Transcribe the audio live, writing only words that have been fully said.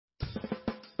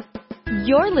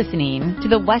You're listening to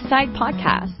the Westside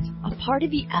Podcast, a part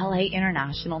of the LA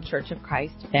International Church of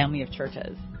Christ family of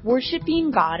churches,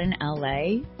 worshiping God in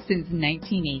LA since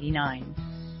 1989.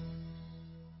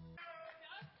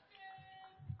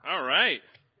 All right.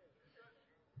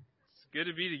 It's good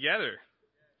to be together.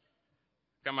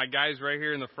 Got my guys right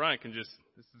here in the front this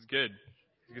is good.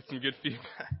 Get some good feedback.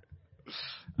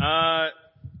 Let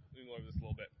me lower this a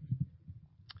little bit.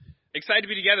 Excited to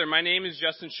be together. My name is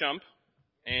Justin Shump,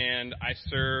 and I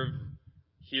serve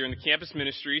here in the campus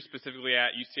ministry, specifically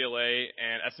at UCLA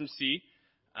and SMC,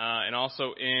 and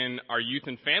also in our youth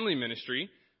and family ministry.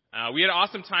 We had an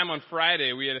awesome time on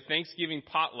Friday. We had a Thanksgiving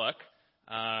potluck,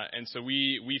 and so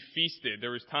we feasted.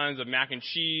 There was tons of mac and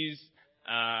cheese.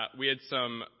 We had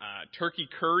some turkey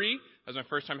curry. That was my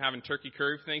first time having turkey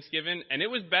curry for Thanksgiving, and it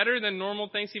was better than normal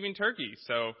Thanksgiving turkey.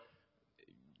 So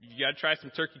you got to try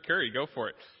some turkey curry. Go for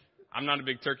it. I'm not a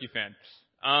big turkey fan.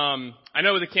 I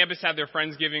know the campus had their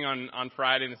Friendsgiving on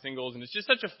Friday and the singles, and it's just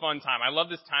such a fun time. I love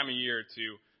this time of year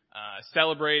to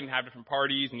celebrate and have different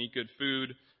parties and eat good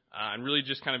food, and really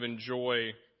just kind of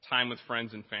enjoy time with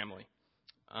friends and family.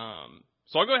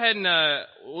 So I'll go ahead and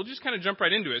we'll just kind of jump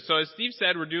right into it. So as Steve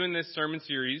said, we're doing this sermon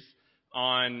series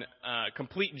on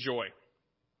complete joy.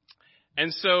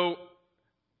 And so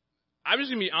I'm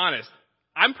just going to be honest.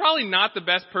 I'm probably not the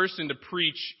best person to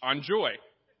preach on joy.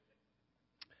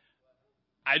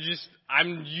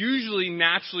 I'm usually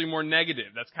naturally more negative.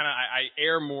 That's kind of, I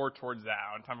err more towards that.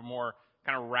 I'm kind of more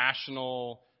kind of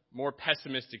rational, more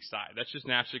pessimistic side. That's just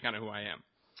naturally kind of who I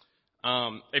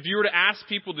am. If you were to ask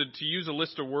people to use a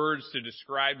list of words to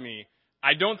describe me,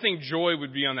 I don't think joy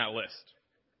would be on that list.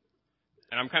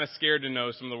 And I'm kind of scared to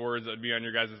know some of the words that would be on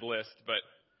your guys' list, but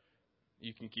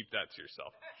you can keep that to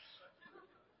yourself.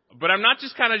 But I'm not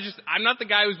I'm not the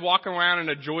guy who's walking around in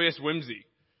a joyous whimsy.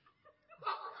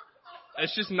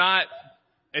 It's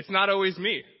not always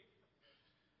me.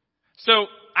 So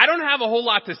I don't have a whole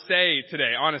lot to say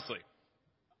today, honestly.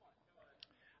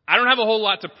 I don't have a whole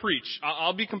lot to preach.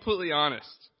 I'll be completely honest.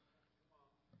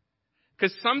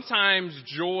 Because sometimes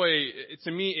joy,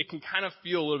 to me, it can kind of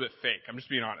feel a little bit fake. I'm just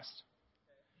being honest.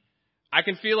 I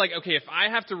can feel like, okay, if I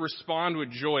have to respond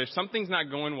with joy, if something's not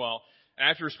going well, and I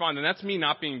have to respond, then that's me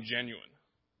not being genuine.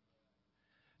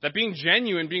 That being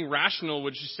genuine, being rational,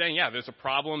 was just saying, yeah, there's a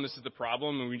problem, this is the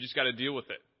problem, and we just got to deal with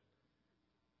it.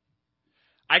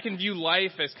 I can view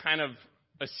life as kind of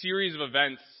a series of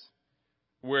events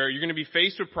where you're going to be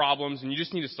faced with problems and you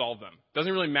just need to solve them. It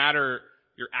doesn't really matter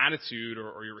your attitude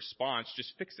or your response,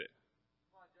 just fix it.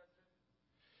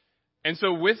 And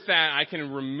so with that, I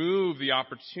can remove the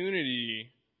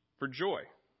opportunity for joy.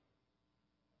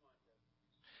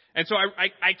 And so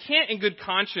I can't in good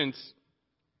conscience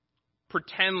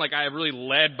pretend like I have really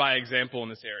led by example in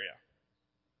this area.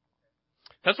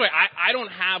 That's why I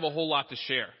don't have a whole lot to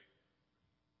share.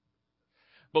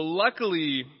 But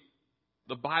luckily,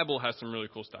 the Bible has some really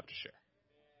cool stuff to share.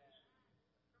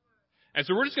 And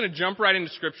so we're just going to jump right into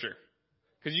Scripture.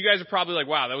 Because you guys are probably like,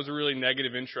 wow, that was a really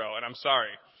negative intro, and I'm sorry.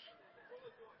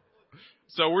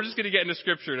 So we're just going to get into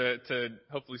Scripture to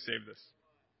hopefully save this.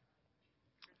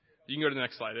 You can go to the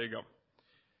next slide. There you go.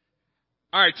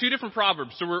 All right, two different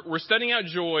Proverbs. So we're studying out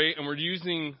joy, and we're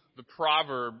using the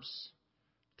Proverbs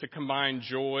to combine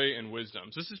joy and wisdom.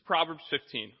 So this is Proverbs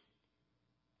 15. It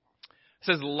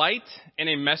says, light in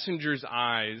a messenger's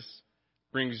eyes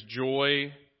brings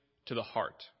joy to the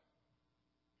heart,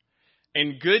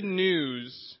 and good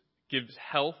news gives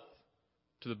health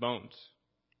to the bones.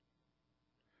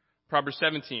 Proverbs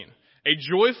 17. A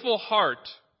joyful heart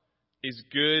is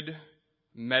good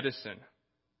medicine,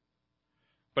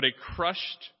 but a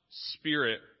crushed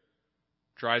spirit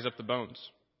dries up the bones.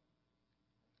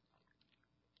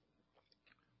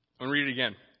 I'm going to read it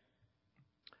again.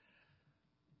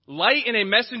 Light in a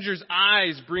messenger's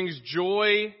eyes brings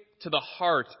joy to the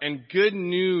heart, and good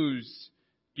news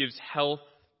gives health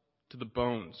to the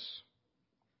bones.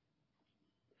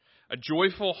 A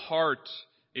joyful heart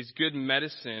is good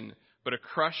medicine, but a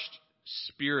crushed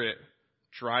spirit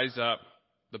dries up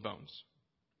the bones.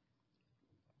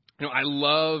 You know, I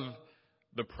love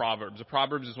the Proverbs. The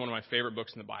Proverbs is one of my favorite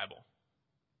books in the Bible.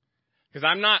 Because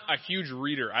I'm not a huge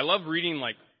reader. I love reading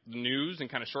like the news and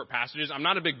kind of short passages. I'm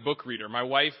not a big book reader. My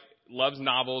wife loves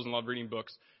novels and loves reading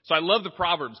books. So I love the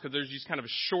Proverbs because there's these kind of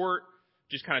short,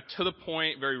 just kind of to the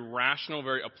point, very rational,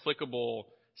 very applicable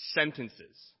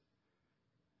sentences.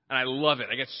 And I love it.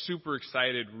 I get super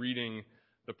excited reading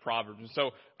the Proverbs. And so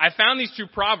I found these two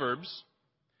Proverbs,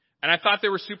 and I thought they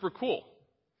were super cool.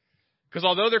 Because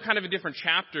although they're kind of in different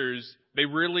chapters, they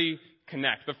really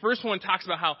connect. The first one talks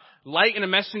about how light in a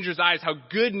messenger's eyes, how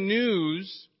good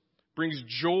news brings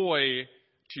joy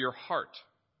to your heart.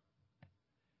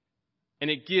 And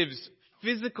it gives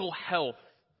physical health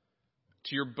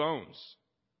to your bones.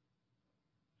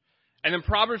 And then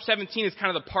Proverbs 17 is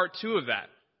kind of the part 2 of that.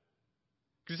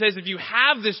 Because it says, if you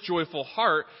have this joyful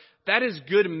heart, that is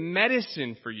good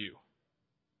medicine for you.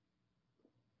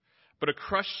 But a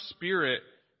crushed spirit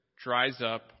dries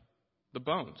up the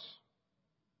bones.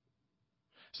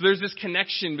 So there's this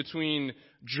connection between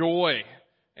joy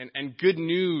and good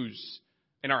news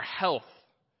and our health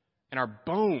and our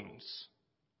bones.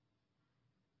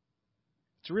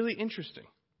 It's really interesting.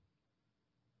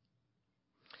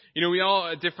 You know, we all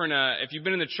are different, if you've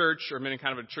been in the church or been in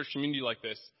kind of a church community like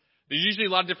this, there's usually a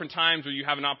lot of different times where you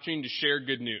have an opportunity to share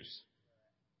good news.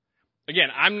 Again,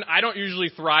 I don't usually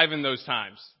thrive in those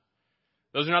times.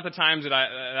 Those are not the times that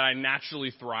I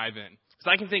naturally thrive in.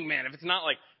 Because I can think, man, if it's not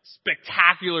like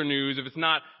spectacular news, if it's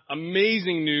not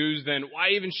amazing news, then why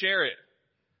even share it?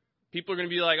 People are going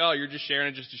to be like, oh, you're just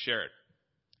sharing it just to share it.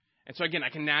 And so again, I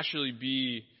can naturally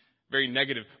be very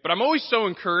negative. But I'm always so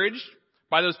encouraged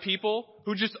by those people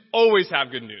who just always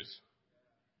have good news.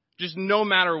 Just no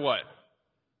matter what.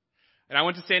 And I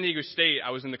went to San Diego State.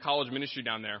 I was in the college ministry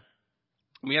down there.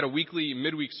 We had a weekly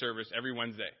midweek service every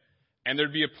Wednesday. And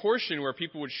there'd be a portion where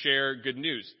people would share good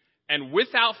news. And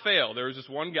without fail, there was this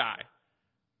one guy,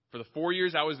 for the 4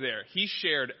 years I was there, he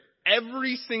shared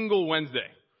every single Wednesday.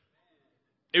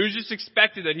 It was just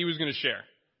expected that he was going to share.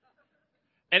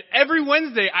 And every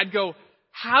Wednesday I'd go,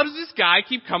 how does this guy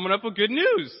keep coming up with good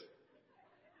news?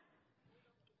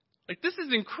 Like, this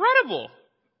is incredible.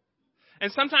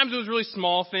 And sometimes it was really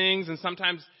small things, and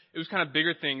sometimes it was kind of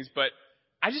bigger things, but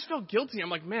I just felt guilty. I'm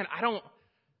like, man, I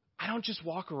don't just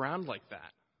walk around like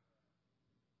that.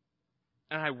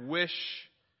 And I wish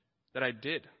that I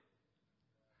did.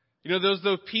 You know,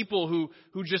 those people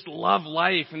who just love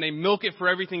life and they milk it for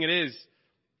everything it is.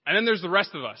 And then there's the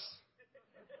rest of us.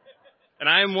 And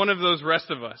I am one of those rest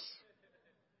of us.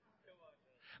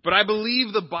 But I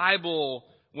believe the Bible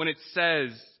when it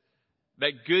says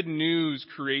that good news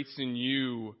creates in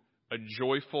you a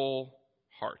joyful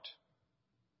heart.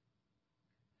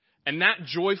 And that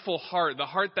joyful heart, the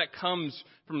heart that comes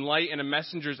from light in a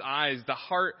messenger's eyes, the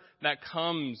heart that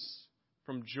comes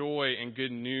from joy and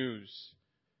good news,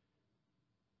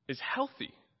 is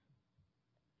healthy.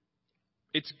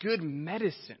 It's good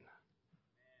medicine.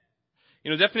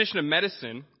 You know, the definition of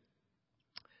medicine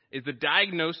is the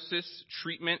diagnosis,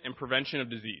 treatment, and prevention of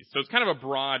disease. So it's kind of a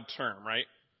broad term, right?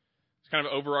 It's kind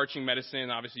of overarching medicine.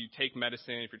 Obviously, you take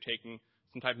medicine if you're taking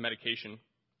some type of medication.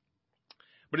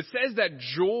 But it says that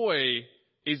joy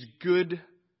is good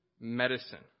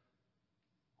medicine.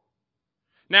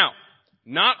 Now,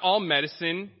 not all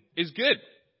medicine is good.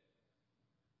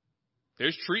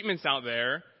 There's treatments out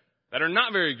there that are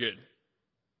not very good.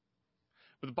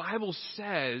 But the Bible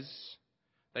says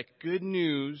that good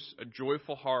news, a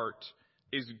joyful heart,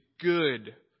 is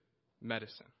good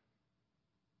medicine.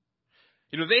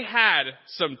 You know, they had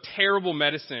some terrible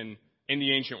medicine in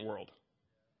the ancient world.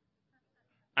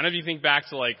 I don't know if you think back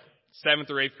to like 7th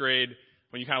or 8th grade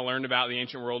when you kind of learned about the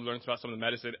ancient world, learned about some of the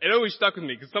medicine. It always stuck with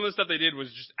me because some of the stuff they did was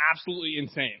just absolutely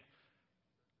insane.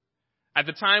 At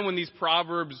the time when these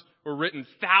proverbs were written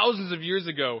thousands of years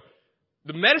ago,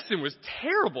 the medicine was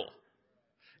terrible.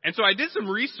 And so I did some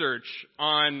research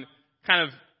on kind of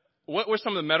what were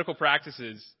some of the medical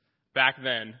practices back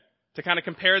then to kind of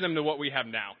compare them to what we have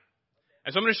now.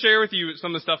 And so I'm going to share with you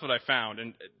some of the stuff that I found,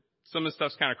 and some of the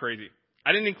stuff's kind of crazy.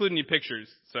 I didn't include any pictures,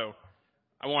 so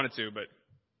I wanted to, but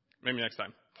maybe next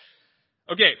time.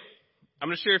 Okay, I'm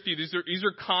going to share a few. These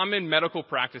are common medical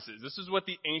practices. This is what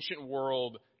the ancient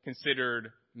world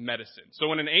considered medicine. So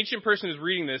when an ancient person is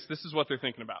reading this, this is what they're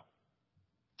thinking about.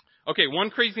 Okay, one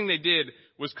crazy thing they did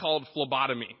was called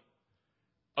phlebotomy,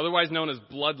 otherwise known as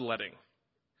bloodletting.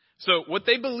 So what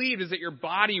they believed is that your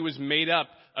body was made up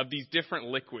of these different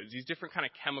liquids, these different kind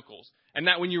of chemicals, and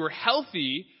that when you were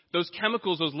healthy, those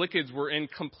chemicals, those liquids were in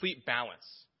complete balance.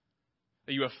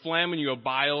 That you have phlegm and you have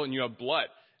bile and you have blood.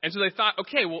 And so they thought,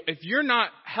 okay, well, if you're not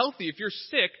healthy, if you're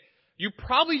sick, you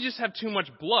probably just have too much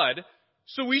blood,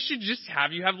 so we should just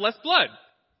have you have less blood.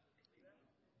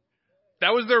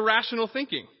 That was their rational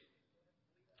thinking.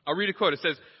 I'll read a quote. It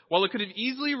says, while it could have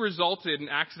easily resulted in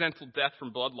accidental death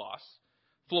from blood loss,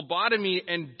 phlebotomy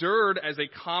endured as a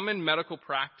common medical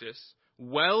practice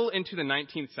well into the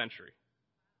 19th century.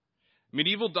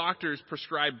 Medieval doctors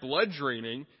prescribed blood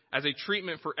draining as a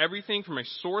treatment for everything from a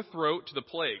sore throat to the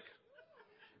plague.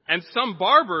 And some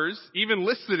barbers even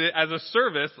listed it as a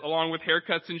service along with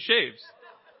haircuts and shaves.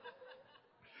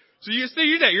 So you're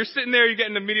sitting there, you're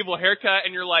getting a medieval haircut,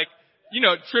 and you're like, you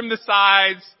know, trim the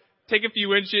sides, take a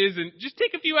few inches and just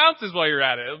take a few ounces while you're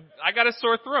at it. I got a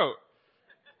sore throat.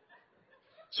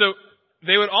 So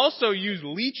they would also use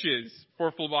leeches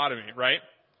for phlebotomy, right?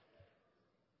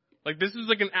 Like this is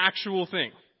like an actual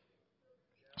thing.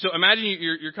 So imagine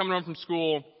you're coming home from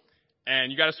school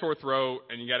and you got a sore throat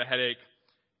and you got a headache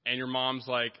and your mom's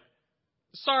like,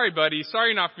 sorry, buddy, sorry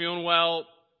you're not feeling well.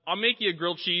 I'll make you a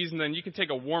grilled cheese and then you can take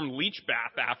a warm leech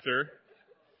bath after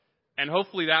and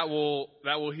hopefully that will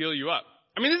heal you up.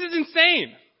 I mean, this is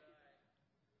insane.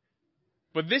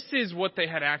 But this is what they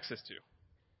had access to.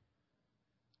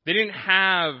 They didn't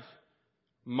have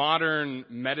modern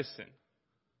medicine.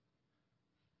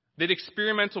 They had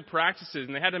experimental practices,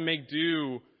 and they had to make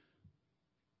do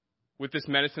with this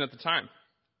medicine at the time.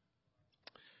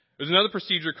 There's another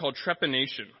procedure called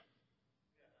trepanation.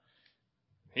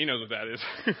 He knows what that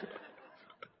is.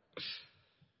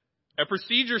 A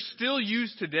procedure still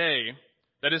used today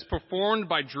that is performed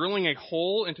by drilling a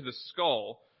hole into the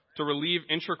skull to relieve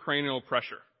intracranial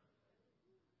pressure.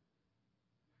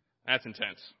 That's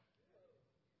intense.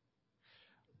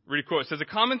 Read a quote. It says, a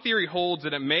common theory holds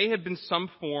that it may have been some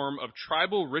form of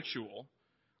tribal ritual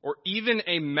or even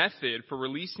a method for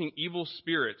releasing evil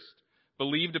spirits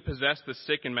believed to possess the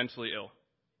sick and mentally ill.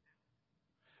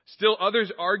 Still,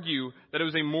 others argue that it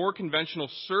was a more conventional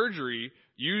surgery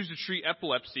used to treat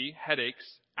epilepsy, headaches,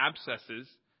 abscesses,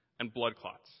 and blood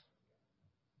clots.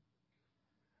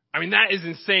 I mean, that is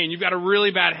insane. You've got a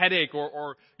really bad headache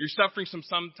or you're suffering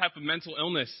some type of mental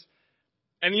illness.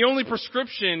 And the only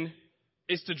prescription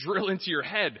is to drill into your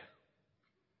head.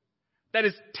 That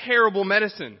is terrible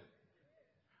medicine.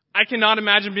 I cannot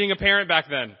imagine being a parent back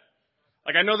then.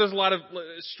 Like, I know there's a lot of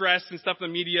stress and stuff in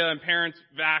the media and parents,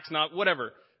 vax, not,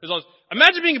 whatever.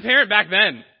 Imagine being a parent back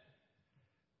then,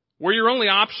 where your only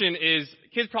option is,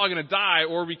 kid's probably going to die,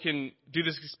 or we can do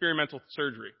this experimental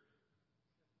surgery.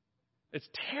 It's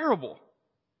terrible.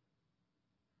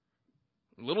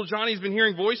 Little Johnny's been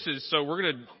hearing voices, so we're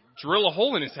going to drill a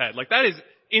hole in his head. Like, that is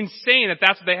insane that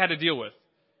that's what they had to deal with.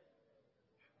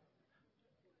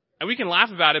 And we can laugh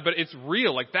about it, but it's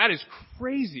real. Like, that is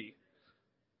crazy.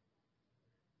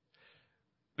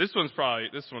 This one's probably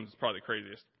the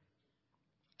craziest.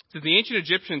 It says the ancient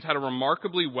Egyptians had a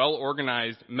remarkably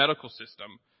well-organized medical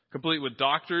system, complete with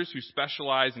doctors who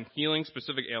specialized in healing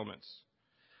specific ailments.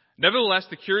 Nevertheless,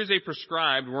 the cures they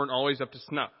prescribed weren't always up to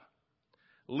snuff.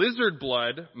 Lizard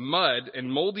blood, mud,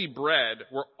 and moldy bread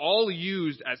were all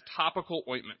used as topical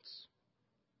ointments.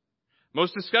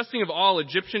 Most disgusting of all,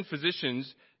 Egyptian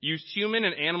physicians used human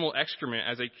and animal excrement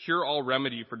as a cure-all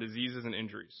remedy for diseases and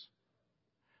injuries.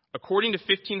 According to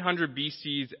 1500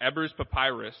 BC's Ebers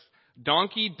Papyrus,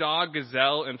 donkey, dog,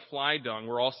 gazelle, and fly dung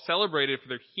were all celebrated for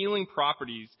their healing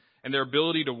properties and their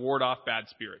ability to ward off bad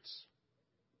spirits.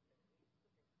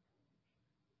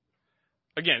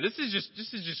 Again, this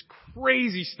is just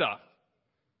crazy stuff.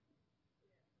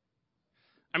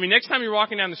 I mean, next time you're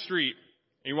walking down the street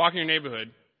and you're walking in your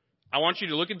neighborhood, I want you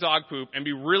to look at dog poop and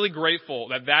be really grateful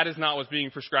that that is not what's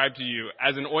being prescribed to you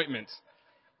as an ointment.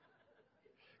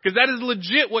 Because that is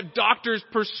legit what doctors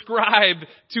prescribed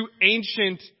to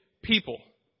ancient people.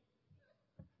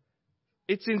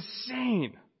 It's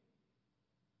insane.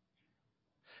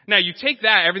 Now, you take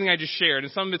that, everything I just shared,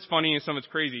 and some of it's funny and some of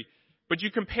it's crazy, but you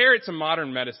compare it to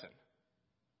modern medicine,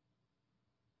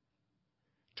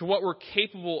 to what we're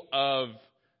capable of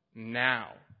now.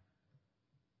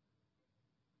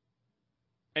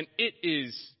 And it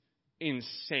is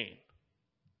insane.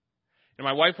 And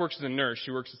my wife works as a nurse.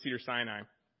 She works at Cedars-Sinai.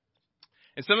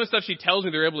 And some of the stuff she tells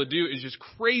me they're able to do is just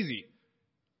crazy.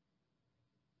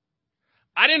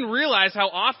 I didn't realize how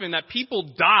often that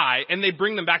people die and they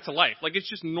bring them back to life. Like, it's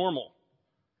just normal.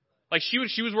 Like, she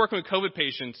was working with COVID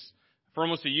patients for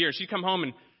almost a year. She'd come home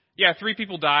and, 3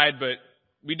 people died, but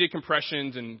we did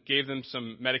compressions and gave them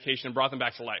some medication and brought them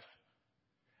back to life.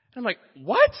 And I'm like,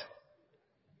 what?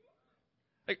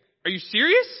 Like, are you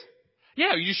serious?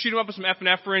 Yeah, you just shoot them up with some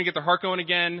epinephrine, get their heart going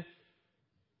again,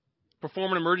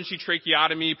 perform an emergency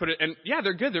tracheotomy, and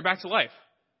they're good. They're back to life.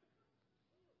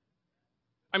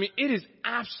 I mean, it is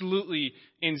absolutely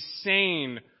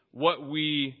insane what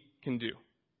we can do.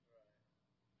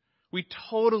 We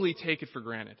totally take it for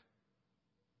granted.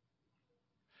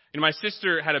 And my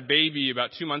sister had a baby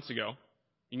about 2 months ago.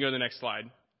 You can go to the next slide.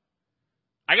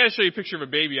 I got to show you a picture of a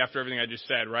baby after everything I just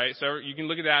said, right? So you can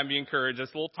look at that and be encouraged.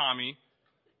 That's little Tommy.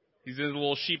 He's in his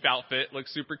little sheep outfit.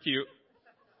 Looks super cute.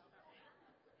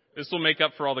 This will make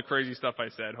up for all the crazy stuff I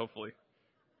said, hopefully.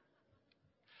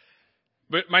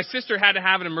 But my sister had to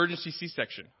have an emergency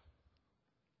C-section.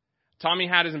 Tommy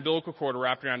had his umbilical cord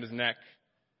wrapped around his neck,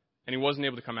 and he wasn't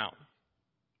able to come out.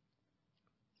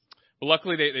 But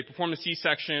luckily, they performed a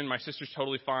C-section. My sister's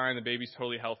totally fine. The baby's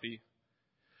totally healthy.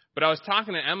 But I was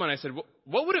talking to Emma, and I said,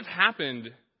 what would have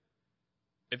happened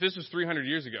if this was 300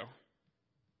 years ago?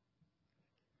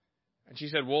 And she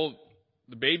said, well,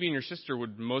 the baby and your sister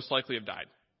would most likely have died.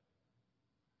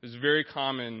 It's very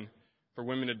common for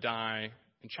women to die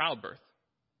in childbirth.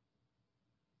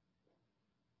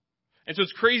 And so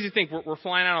it's crazy to think we're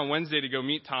flying out on Wednesday to go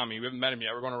meet Tommy. We haven't met him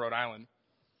yet. We're going to Rhode Island.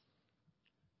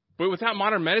 But without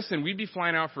modern medicine, we'd be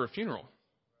flying out for a funeral.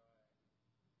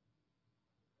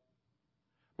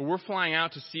 But we're flying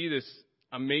out to see this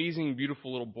amazing,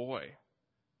 beautiful little boy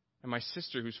and my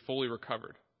sister who's fully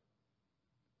recovered.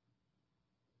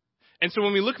 And so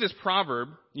when we look at this proverb,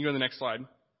 you go to the next slide.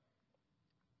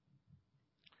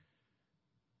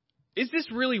 Is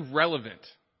this really relevant?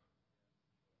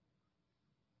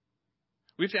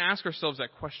 We have to ask ourselves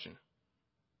that question.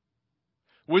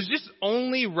 Was this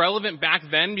only relevant back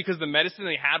then because the medicine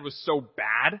they had was so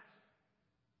bad?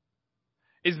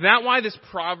 Is that why this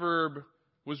proverb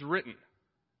was written?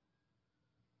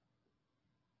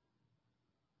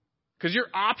 Because your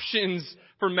options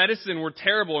for medicine were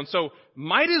terrible, and so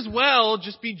might as well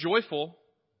just be joyful.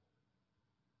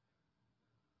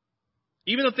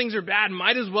 Even though things are bad,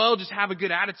 might as well just have a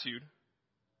good attitude.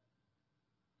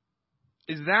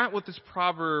 Is that what this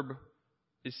proverb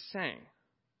is saying?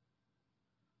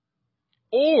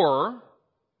 Or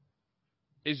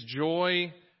is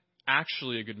joy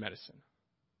actually a good medicine?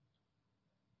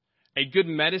 A good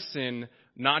medicine,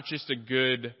 not just a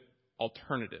good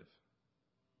alternative.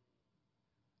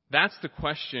 That's the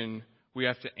question we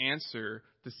have to answer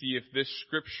to see if this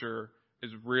scripture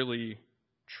is really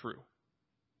true.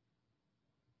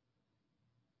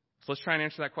 So let's try and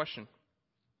answer that question.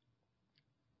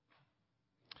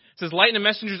 It says, light in a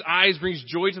messenger's eyes brings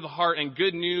joy to the heart, and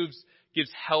good news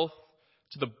gives health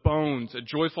to the bones. A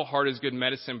joyful heart is good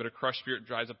medicine, but a crushed spirit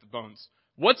dries up the bones.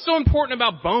 What's so important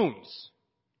about bones?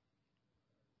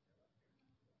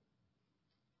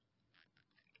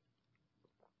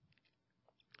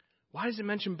 Why does it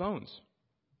mention bones?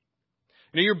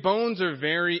 You know, your bones are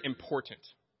very important.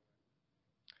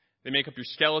 They make up your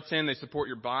skeleton. They support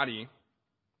your body.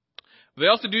 But they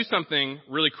also do something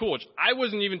really cool, which I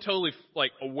wasn't even totally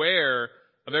aware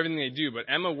of everything they do.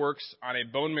 But Emma works on a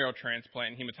bone marrow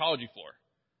transplant and hematology floor.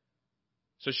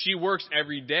 So she works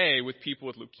every day with people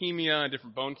with leukemia and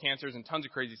different bone cancers and tons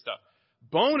of crazy stuff.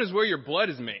 Bone is where your blood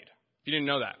is made, if you didn't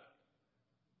know that.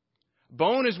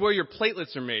 Bone is where your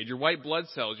platelets are made, your white blood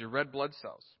cells, your red blood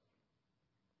cells.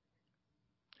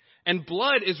 And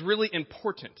blood is really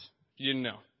important, if you didn't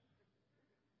know.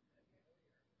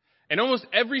 In almost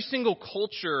every single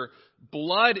culture,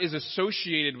 blood is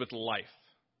associated with life.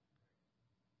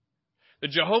 The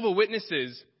Jehovah's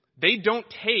Witnesses, they don't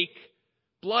take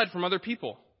blood from other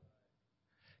people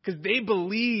because they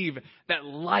believe that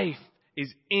life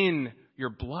is in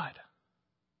your blood.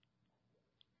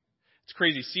 It's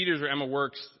crazy. Cedars, where Emma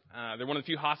works, they're one of the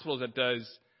few hospitals that does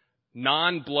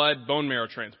non-blood bone marrow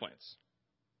transplants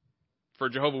for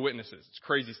Jehovah's Witnesses. It's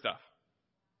crazy stuff.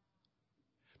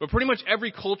 But pretty much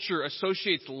every culture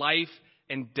associates life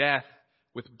and death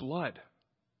with blood.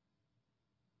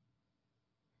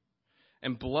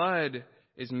 And blood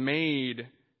is made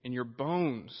in your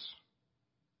bones.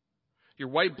 Your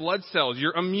white blood cells,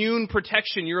 your immune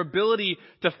protection, your ability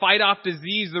to fight off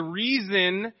disease. The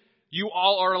reason you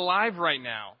all are alive right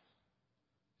now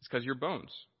is because of your bones.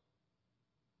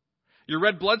 Your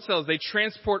red blood cells, they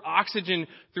transport oxygen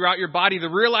throughout your body.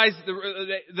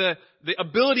 The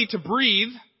ability to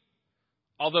breathe,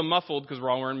 although muffled because we're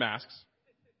all wearing masks,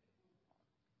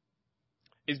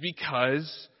 is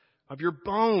because of your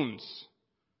bones.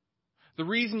 The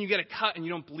reason you get a cut and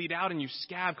you don't bleed out and you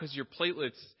scab because of your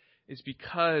platelets is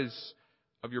because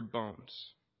of your bones.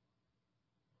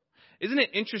 Isn't it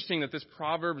interesting that this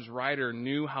Proverbs writer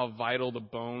knew how vital the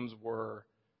bones were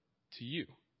to you,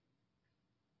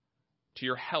 to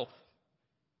your health?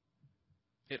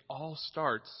 It all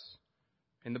starts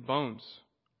in the bones.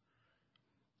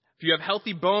 If you have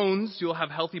healthy bones, you'll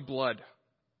have healthy blood.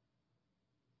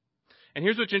 And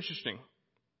here's what's interesting.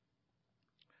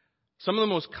 Some of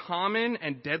the most common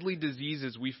and deadly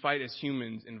diseases we fight as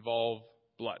humans involve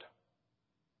blood.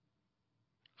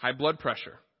 High blood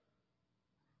pressure,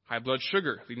 high blood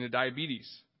sugar leading to diabetes,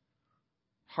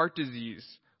 heart disease,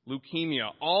 leukemia,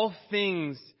 all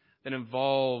things that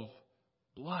involve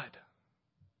blood.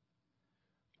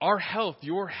 Our health,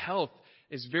 your health,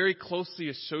 is very closely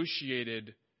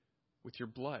associated with your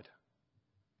blood,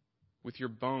 with your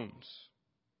bones.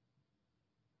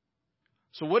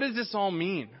 So what does this all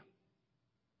mean?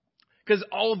 Because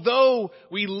although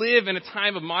we live in a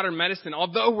time of modern medicine,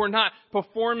 although we're not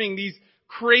performing these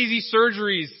crazy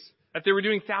surgeries that they were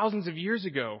doing thousands of years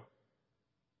ago,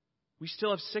 we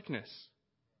still have sickness.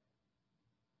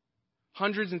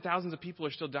 Hundreds and thousands of people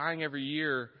are still dying every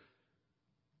year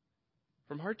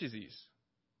from heart disease.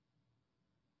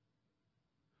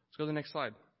 Let's go to the next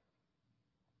slide.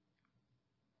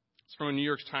 It's from a New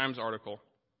York Times article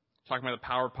talking about the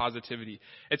power of positivity.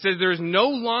 It says there is no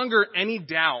longer any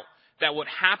doubt that what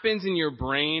happens in your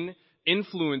brain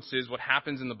influences what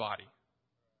happens in the body.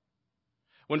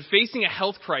 When facing a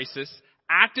health crisis,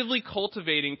 actively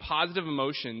cultivating positive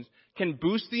emotions can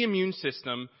boost the immune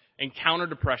system and counter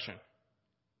depression.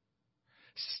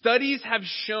 Studies have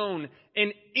shown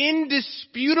an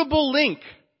indisputable link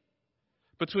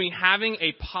between having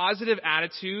a positive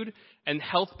attitude and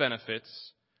health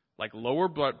benefits like lower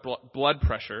blood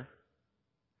pressure,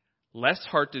 less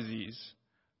heart disease,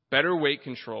 better weight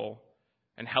control,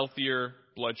 and healthier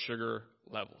blood sugar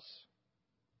levels.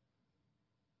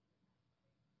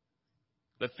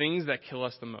 The things that kill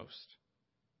us the most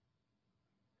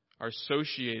are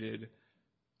associated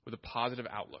with a positive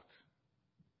outlook.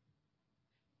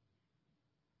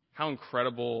 How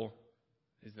incredible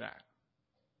is that?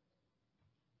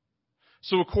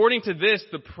 So according to this,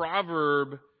 the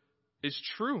proverb is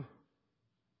true.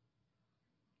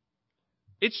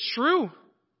 It's true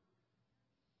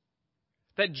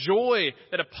that joy,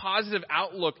 that a positive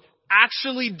outlook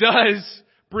actually does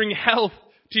bring health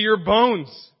to your bones,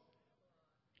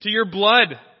 to your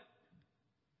blood.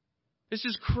 This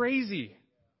is crazy.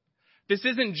 This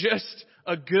isn't just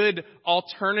a good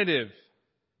alternative.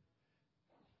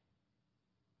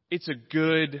 It's a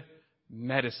good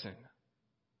medicine.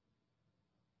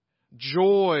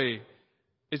 Joy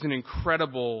is an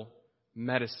incredible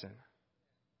medicine.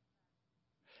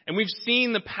 And we've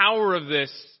seen the power of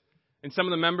this in some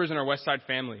of the members in our Westside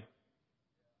family.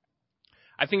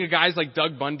 I think of guys like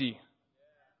Doug Bundy,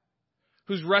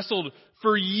 who's wrestled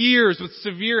for years with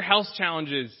severe health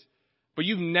challenges, but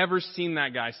you've never seen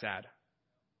that guy sad.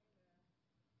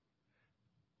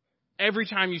 Every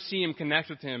time you see him, connect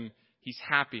with him, he's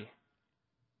happy.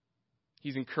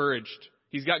 He's encouraged.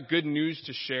 He's got good news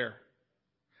to share.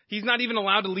 He's not even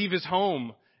allowed to leave his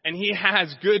home, and he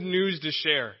has good news to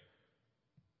share.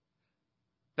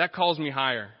 That calls me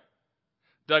higher.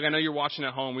 Doug, I know you're watching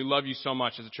at home. We love you so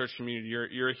much as a church community.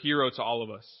 You're a hero to all of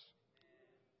us.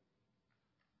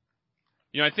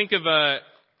 You know, I think of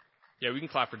we can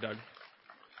clap for Doug.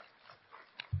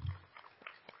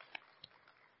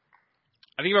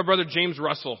 I think of our brother James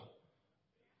Russell.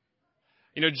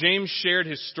 You know, James shared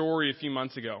his story a few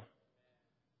months ago.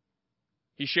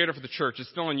 He shared it for the church. It's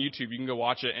still on YouTube. You can go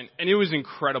watch it. And it was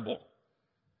incredible.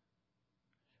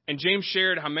 And James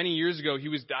shared how many years ago he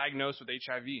was diagnosed with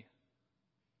HIV.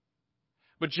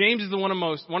 But James is one of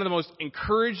the most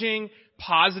encouraging,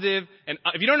 positive, and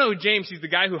if you don't know who James, he's the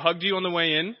guy who hugged you on the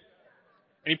way in. And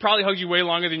he probably hugged you way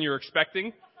longer than you were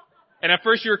expecting. And at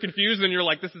first you were confused, and you're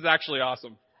like, this is actually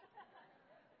awesome.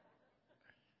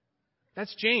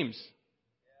 That's James.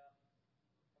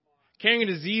 Carrying a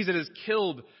disease that has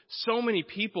killed so many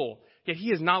people, yet he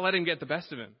has not let him get the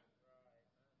best of him.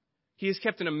 He has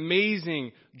kept an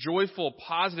amazing, joyful,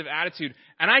 positive attitude.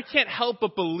 And I can't help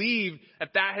but believe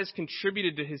that that has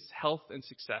contributed to his health and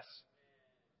success.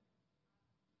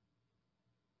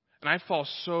 And I fall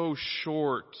so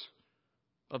short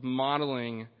of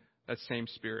modeling that same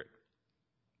spirit.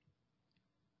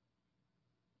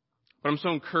 But I'm so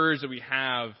encouraged that we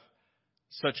have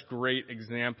such great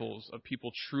examples of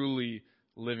people truly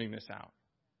living this out.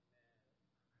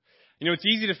 You know, it's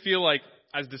easy to feel like,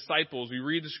 as disciples, we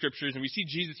read the scriptures and we see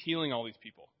Jesus healing all these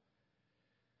people.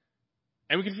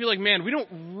 And we can feel like, man, we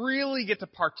don't really get to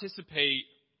participate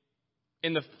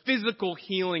in the physical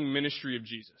healing ministry of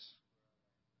Jesus.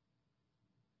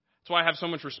 That's why I have so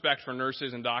much respect for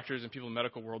nurses and doctors and people in the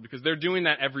medical world, because they're doing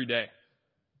that every day.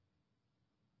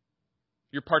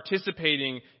 You're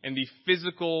participating in the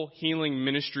physical healing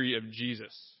ministry of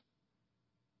Jesus.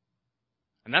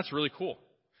 And that's really cool.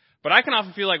 But I can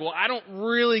often feel like, well, I don't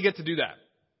really get to do that.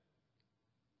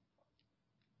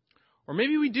 Or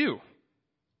maybe we do.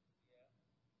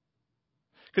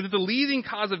 Because if the leading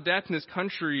cause of death in this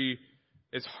country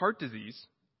is heart disease,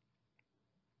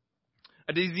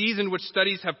 a disease in which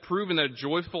studies have proven that a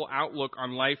joyful outlook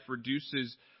on life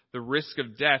reduces the risk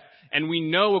of death, and we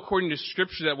know according to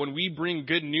Scripture that when we bring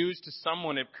good news to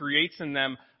someone, it creates in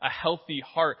them a healthy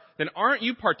heart, then aren't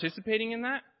you participating in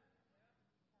that?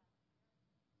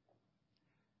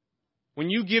 When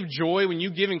you give joy, when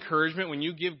you give encouragement, when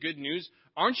you give good news,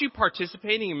 aren't you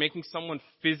participating in making someone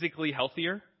physically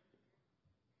healthier?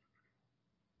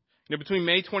 Between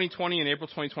May 2020 and April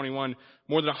 2021,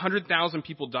 more than 100,000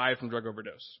 people died from drug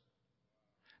overdose.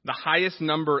 The highest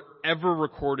number ever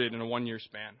recorded in a 1-year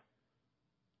span.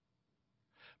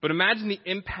 But imagine the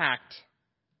impact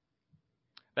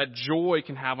that joy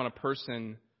can have on a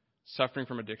person suffering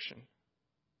from addiction.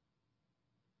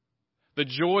 The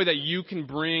joy that you can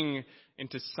bring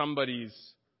into somebody's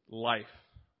life.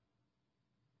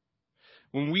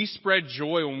 When we spread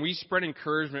joy, when we spread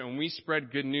encouragement, when we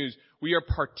spread good news, we are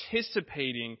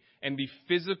participating in the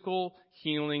physical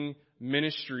healing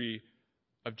ministry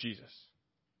of Jesus,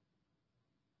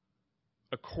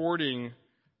 according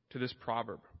to this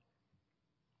proverb.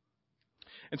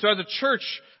 And so as a church,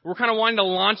 we're kind of wanting to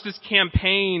launch this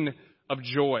campaign of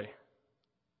joy.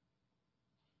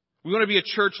 We want to be a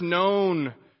church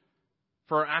known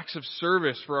for our acts of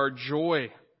service, for our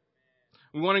joy.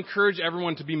 We want to encourage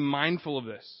everyone to be mindful of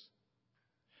this.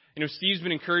 Steve's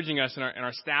been encouraging us in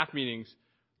our staff meetings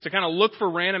to kind of look for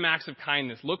random acts of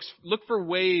kindness. Look for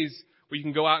ways where you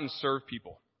can go out and serve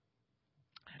people.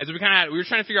 And so we were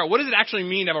trying to figure out, what does it actually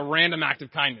mean to have a random act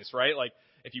of kindness, right? Like,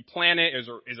 if you plan it, is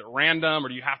it random, or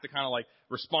do you have to kind of like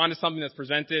respond to something that's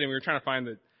presented? And we were trying to find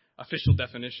the official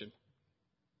definition.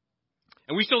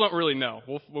 And we still don't really know.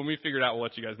 When we figure it out, we'll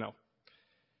let you guys know.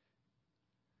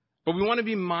 But we want to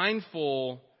be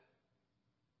mindful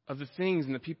of the things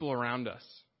and the people around us.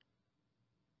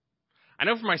 I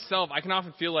know for myself, I can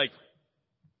often feel like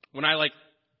when I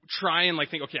try and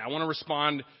think, okay, I want to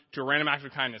respond to a random act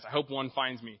of kindness. I hope one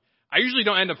finds me. I usually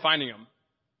don't end up finding them.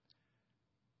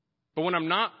 But when I'm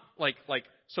not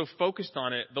so focused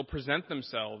on it, they'll present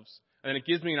themselves, and then it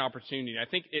gives me an opportunity. I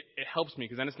think it helps me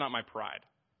because then it's not my pride.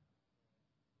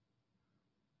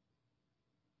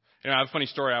 I have a funny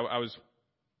story.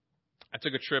 I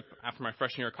took a trip after my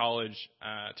freshman year of college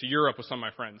to Europe with some of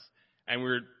my friends. And we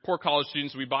were poor college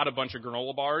students. So we bought a bunch of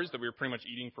granola bars that we were pretty much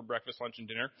eating for breakfast, lunch, and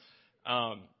dinner.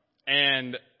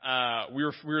 We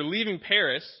were leaving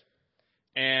Paris,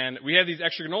 and we had these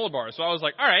extra granola bars. So I was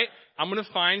like, all right, I'm going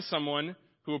to find someone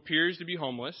who appears to be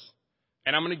homeless,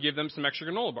 and I'm going to give them some extra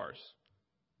granola bars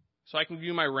so I can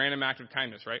do my random act of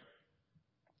kindness, right?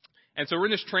 And so we're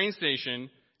in this train station,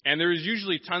 and there is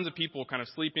usually tons of people kind of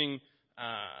sleeping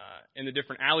in the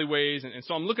different alleyways. And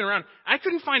so I'm looking around. I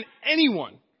couldn't find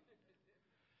anyone.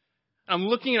 I'm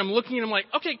looking, and I'm like,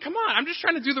 okay, come on. I'm just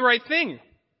trying to do the right thing.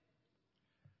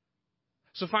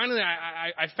 So finally,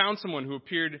 I found someone who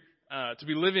appeared to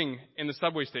be living in the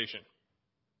subway station.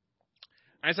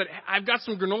 And I said, I've got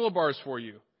some granola bars for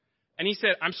you. And he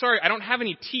said, I'm sorry, I don't have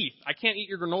any teeth. I can't eat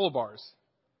your granola bars.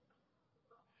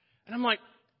 And I'm like,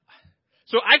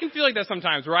 so I can feel like that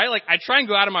sometimes, right? I try and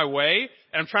go out of my way,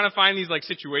 and I'm trying to find these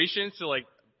situations to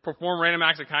perform random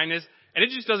acts of kindness, and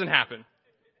it just doesn't happen.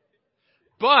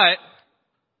 But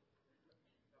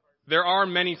there are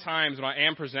many times when I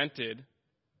am presented,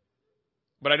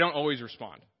 but I don't always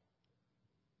respond.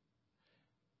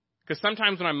 Because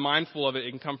sometimes when I'm mindful of it, it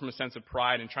can come from a sense of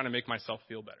pride and trying to make myself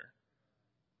feel better.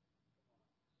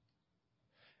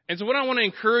 And so what I want to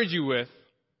encourage you with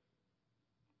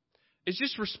is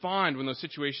just respond when those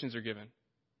situations are given.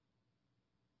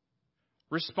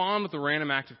 Respond with a random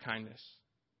act of kindness.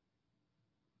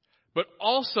 But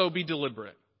also be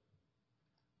deliberate.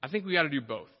 I think we got to do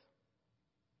both.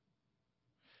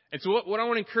 And so what I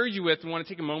want to encourage you with and want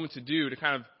to take a moment to do to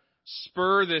kind of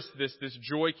spur this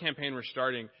joy campaign we're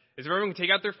starting is if everyone can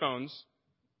take out their phones,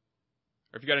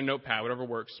 or if you got a notepad, whatever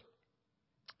works.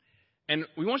 And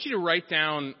we want you to write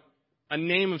down a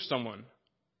name of someone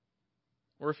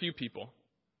or a few people.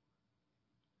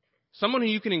 Someone who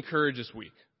you can encourage this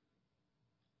week.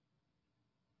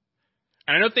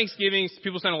 And I know Thanksgiving,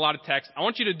 people send a lot of texts. I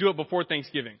want you to do it before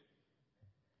Thanksgiving.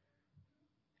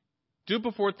 Do it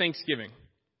before Thanksgiving.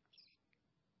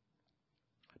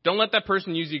 Don't let that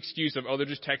person use the excuse of, they're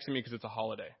just texting me because it's a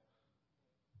holiday.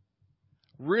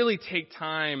 Really take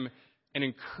time and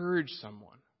encourage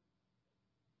someone.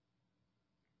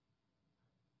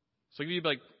 So I'll give you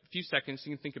a few seconds so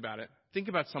you can think about it. Think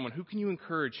about someone. Who can you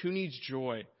encourage? Who needs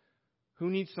joy?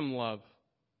 Who needs some love?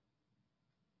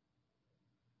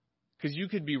 Because you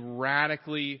could be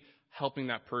radically helping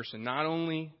that person, not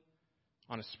only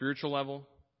on a spiritual level,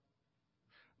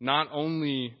 not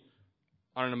only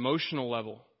on an emotional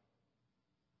level,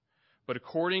 but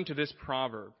according to this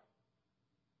proverb,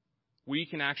 we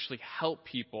can actually help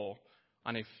people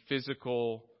on a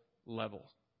physical level.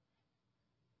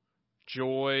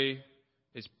 Joy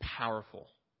is powerful.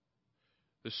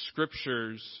 The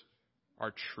scriptures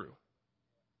are true.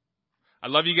 I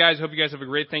love you guys. Hope you guys have a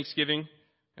great Thanksgiving,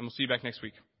 and we'll see you back next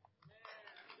week.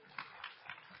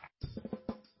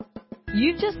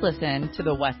 You've just listened to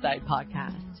the Westside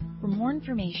Podcast. For more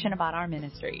information about our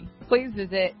ministry, please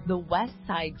visit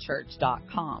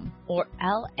thewestsidechurch.com or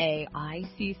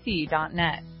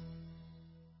laicc.net.